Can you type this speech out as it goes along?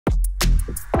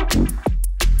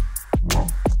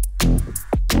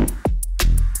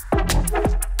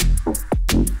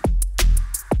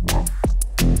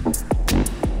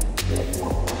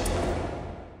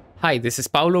Hi, this is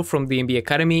Paulo from DMB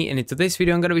Academy, and in today's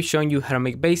video I'm going to be showing you how to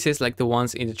make basses like the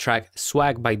ones in the track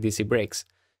Swag by Dizzy Breaks.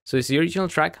 So it's the original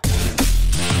track,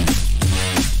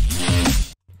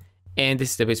 and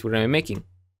this is the bass we're going to be making.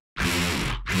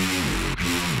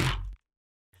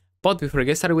 But before I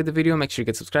get started with the video, make sure you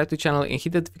get subscribed to the channel and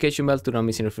hit the notification bell to not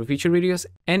miss any of our future videos.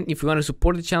 And if you want to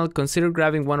support the channel, consider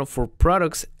grabbing one of our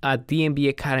products at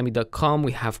dmbacademy.com.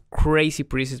 We have crazy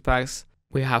preset packs.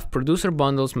 We have producer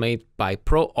bundles made by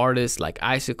pro artists like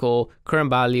Icicle, Current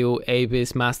Value,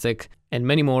 Abyss, Mastic, and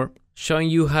many more, showing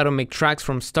you how to make tracks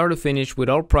from start to finish with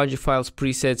all project files,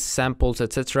 presets, samples,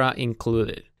 etc.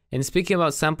 included. And speaking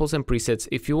about samples and presets,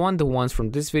 if you want the ones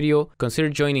from this video, consider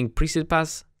joining Preset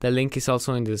Pass. The link is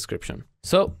also in the description.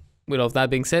 So, with all that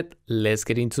being said, let's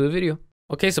get into the video.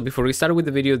 Okay, so before we start with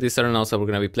the video, these are the notes that we're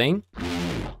going to be playing.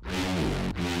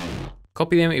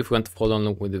 Copy them if you want to follow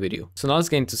along with the video. So now let's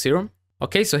get into Serum.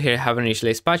 Okay, so here I have an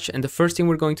initialized patch, and the first thing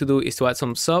we're going to do is to add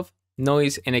some sub,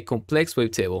 noise, and a complex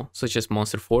wavetable, such as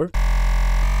Monster 4.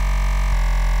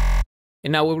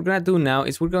 And now what we're going to do now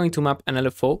is we're going to map an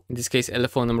LFO, in this case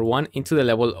LFO number 1, into the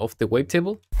level of the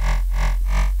wavetable.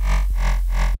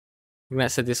 We're going to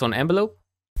set this on envelope.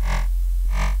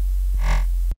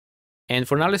 And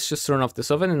for now, let's just turn off the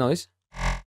sub and the noise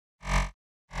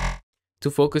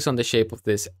to focus on the shape of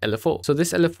this LFO. So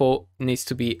this LFO needs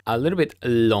to be a little bit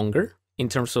longer in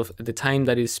terms of the time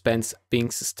that it spends being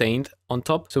sustained on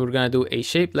top. So we're going to do a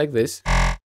shape like this.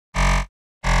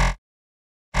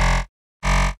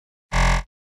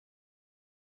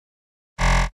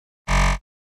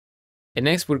 And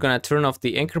next we're going to turn off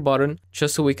the anchor button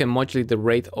just so we can modulate the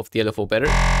rate of the LFO better.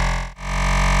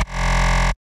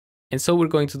 And so we're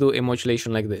going to do a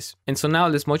modulation like this. And so now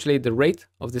let's modulate the rate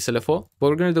of this LFO. What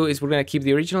we're going to do is we're going to keep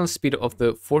the original speed of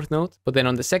the fourth note, but then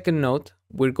on the second note,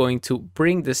 we're going to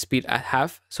bring the speed at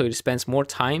half so it spends more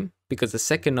time because the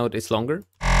second note is longer.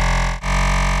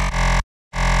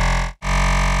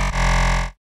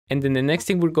 And then the next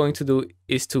thing we're going to do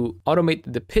is to automate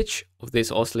the pitch of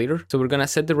this oscillator. So we're going to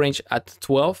set the range at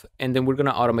 12, and then we're going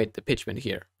to automate the pitch bend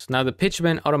here. So now the pitch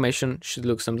bend automation should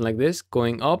look something like this,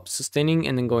 going up, sustaining,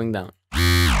 and then going down.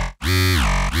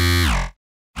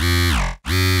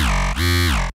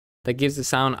 That gives the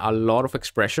sound a lot of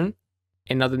expression.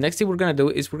 And now the next thing we're going to do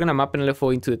is we're going to map an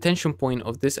LFO into the tension point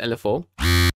of this LFO.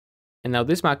 And now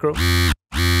this macro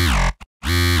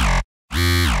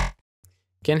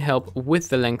can help with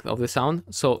the length of the sound.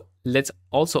 So let's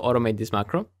also automate this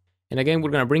macro. And again, we're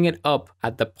going to bring it up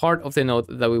at the part of the note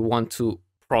that we want to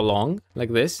prolong, like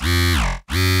this,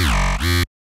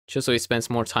 just so it spends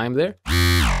more time there.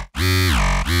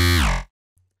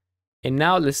 And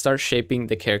now let's start shaping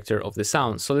the character of the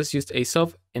sound. So let's use a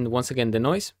sub and once again the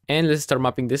noise. And let's start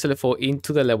mapping this LFO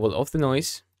into the level of the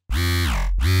noise, the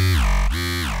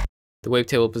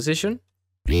wavetable position,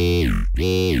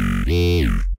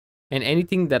 and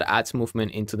anything that adds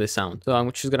movement into the sound. So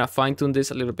I'm just gonna fine tune this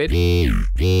a little bit.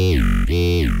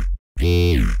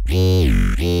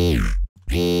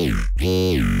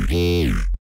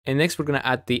 And next we're gonna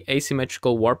add the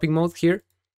asymmetrical warping mode here.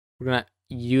 We're gonna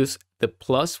use the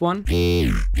 +1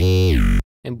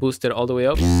 and boost it all the way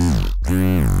up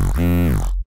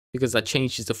because that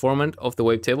changes the format of the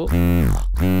wavetable.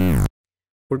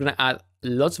 We're gonna add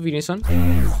lots of unison.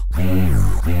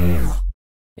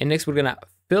 And next we're gonna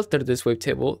filter this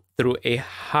wavetable through a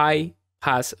high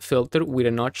pass filter with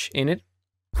a notch in it.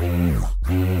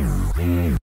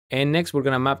 And next we're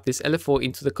gonna map this LFO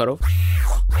into the cutoff.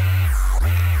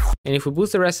 And if we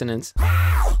boost the resonance,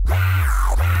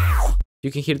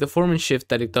 you can hear the form and shift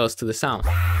that it does to the sound.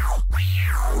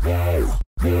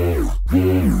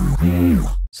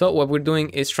 So what we're doing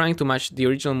is trying to match the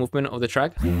original movement of the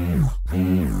track.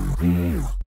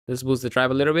 Let's boost the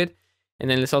drive a little bit. And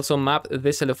then let's also map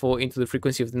this LFO into the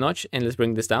frequency of the notch, and let's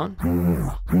bring this down.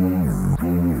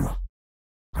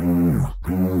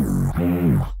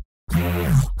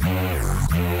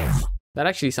 That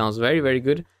actually sounds very, very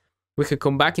good. We could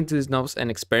come back into these knobs and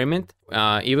experiment,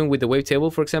 even with the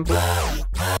wavetable, for example.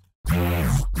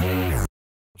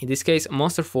 In this case,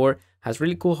 Monster 4 has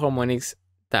really cool harmonics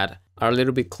that are a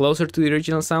little bit closer to the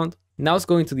original sound. Now let's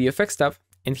go into the effects tab,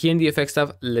 and here in the effects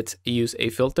tab, let's use a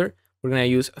filter. We're going to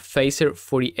use Phaser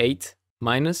 48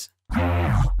 minus.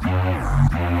 And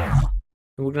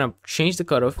we're going to change the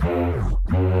cutoff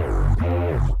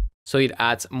so it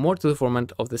adds more to the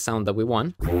format of the sound that we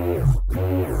want.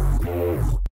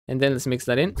 And then let's mix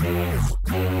that in.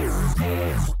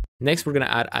 Next, we're going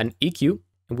to add an EQ.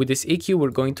 And with this EQ, we're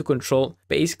going to control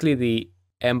basically the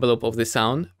envelope of the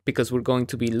sound because we're going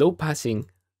to be low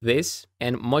passing this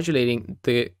and modulating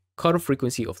the cutoff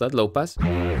frequency of that low pass.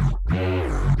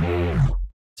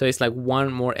 So it's like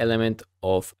one more element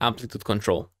of amplitude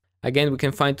control. Again, we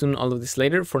can fine tune all of this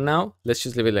later. For now, let's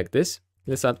just leave it like this.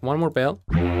 Let's add one more bell.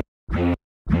 And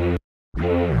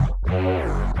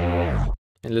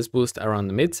let's boost around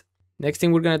the mids. Next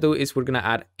thing we're gonna do is we're gonna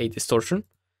add a distortion,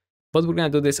 but we're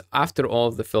gonna do this after all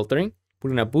of the filtering.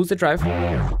 We're gonna boost the drive.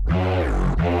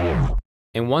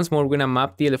 And once more, we're gonna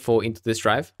map the LFO into this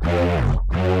drive,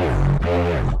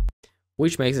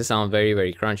 which makes it sound very,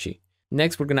 very crunchy.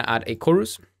 Next, we're gonna add a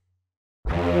chorus.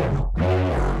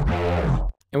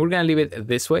 And we're gonna leave it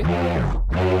this way.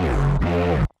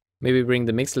 Maybe bring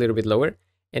the mix a little bit lower.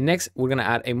 And next, we're gonna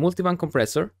add a multiband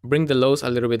compressor, bring the lows a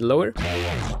little bit lower.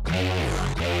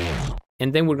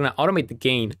 And then we're gonna automate the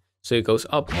gain so it goes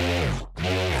up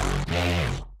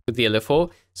with the LFO.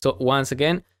 So once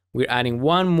again, we're adding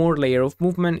one more layer of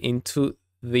movement into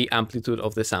the amplitude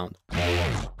of the sound.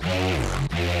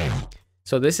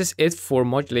 So this is it for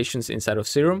modulations inside of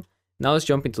Serum. Now let's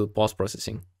jump into the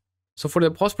post-processing. So for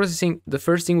the post-processing, the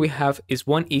first thing we have is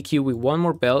one EQ with one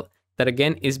more bell that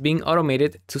again is being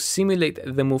automated to simulate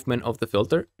the movement of the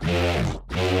filter.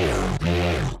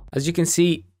 As you can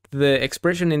see, the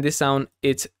expression in this sound,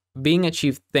 it's being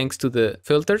achieved thanks to the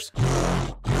filters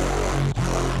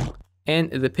and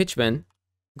the pitch bend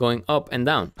going up and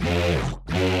down,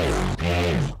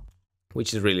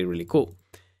 which is really, really cool.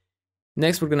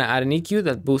 Next, we're gonna add an EQ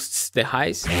that boosts the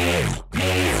highs.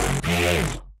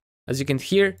 As you can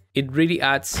hear, it really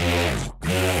adds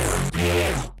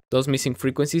those missing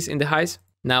frequencies in the highs.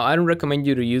 Now, I don't recommend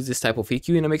you to use this type of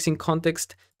EQ in a mixing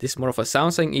context. This is more of a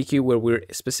sound sign EQ where we're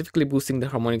specifically boosting the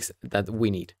harmonics that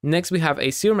we need. Next, we have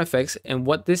a Serum FX, and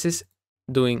what this is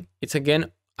doing, it's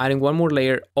again adding one more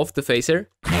layer of the phaser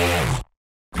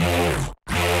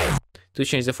to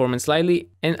change the formant slightly,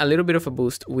 and a little bit of a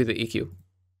boost with the EQ.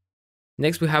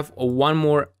 Next, we have one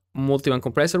more multiband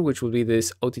compressor, which will be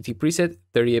this OTT preset,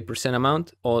 38%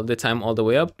 amount, all the time, all the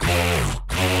way up.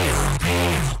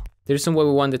 The reason why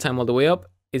we want the time all the way up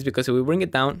is because if we bring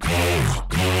it down,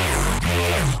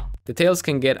 the tails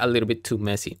can get a little bit too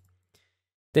messy.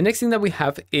 The next thing that we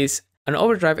have is an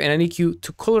overdrive and an EQ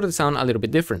to color the sound a little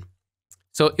bit different.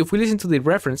 So if we listen to the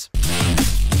reference,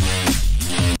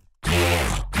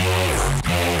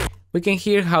 we can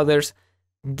hear how there's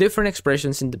different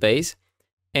expressions in the bass,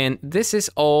 and this is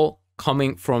all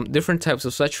coming from different types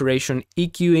of saturation,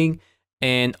 EQing,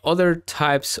 and other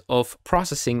types of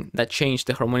processing that change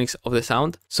the harmonics of the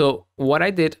sound. So what I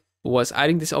did was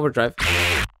adding this overdrive.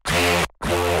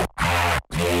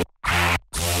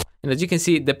 And as you can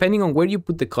see, depending on where you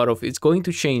put the cutoff, it's going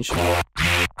to change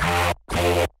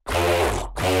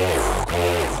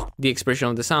the expression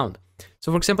of the sound.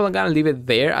 So for example, I'm gonna leave it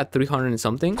there at 300 and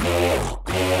something.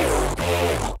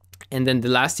 And then the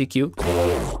last EQ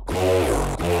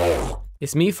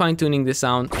is me fine-tuning the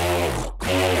sound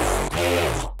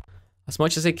as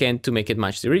much as I can to make it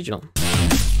match the original.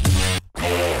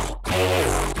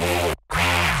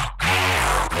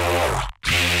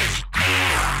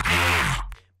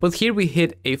 But here we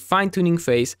hit a fine-tuning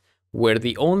phase where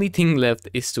the only thing left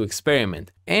is to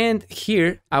experiment. And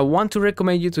here I want to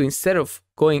recommend you to, instead of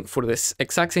going for this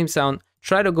exact same sound,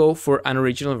 try to go for an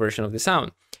original version of the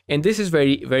sound. And this is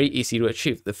very, very easy to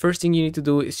achieve. The first thing you need to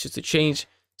do is just to change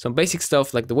some basic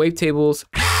stuff like the wavetables,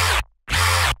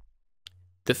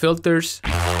 the filters,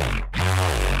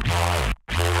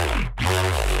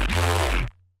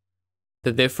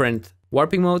 the different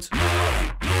warping modes,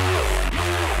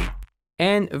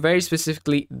 and very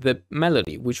specifically the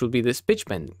melody, which will be the pitch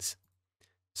bendings.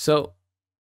 So,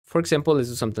 for example, let's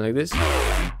do something like this.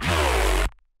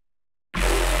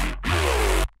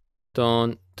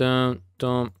 Dun, dun,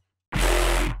 dun.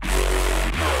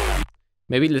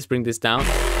 Maybe let's bring this down.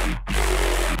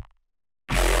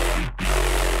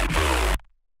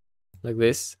 Like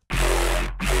this.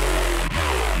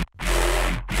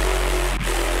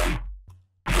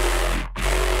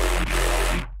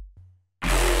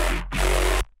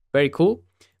 Very cool.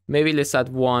 Maybe let's add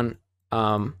one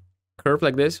curve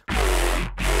like this.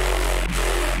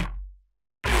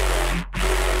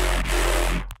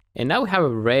 And now we have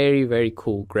a very, very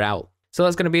cool growl. So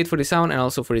that's gonna be it for the sound and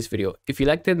also for this video. If you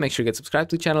liked it, make sure you get subscribed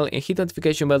to the channel and hit the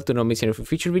notification bell to not miss any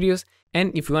future videos.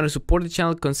 And if you want to support the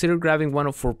channel, consider grabbing one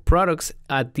of our products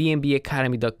at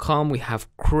dmbacademy.com. We have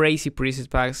crazy preset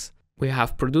packs. We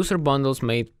have producer bundles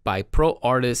made by pro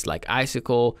artists like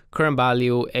Icicle, Current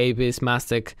Value, Abyss,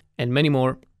 Mastic, and many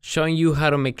more, showing you how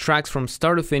to make tracks from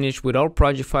start to finish with all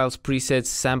project files, presets,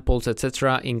 samples,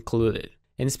 etc. included.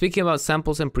 And speaking about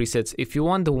samples and presets, if you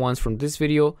want the ones from this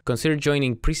video, consider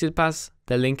joining Preset Pass.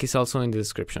 The link is also in the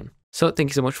description. So thank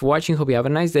you so much for watching, hope you have a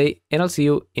nice day, and I'll see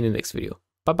you in the next video.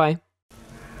 Bye bye.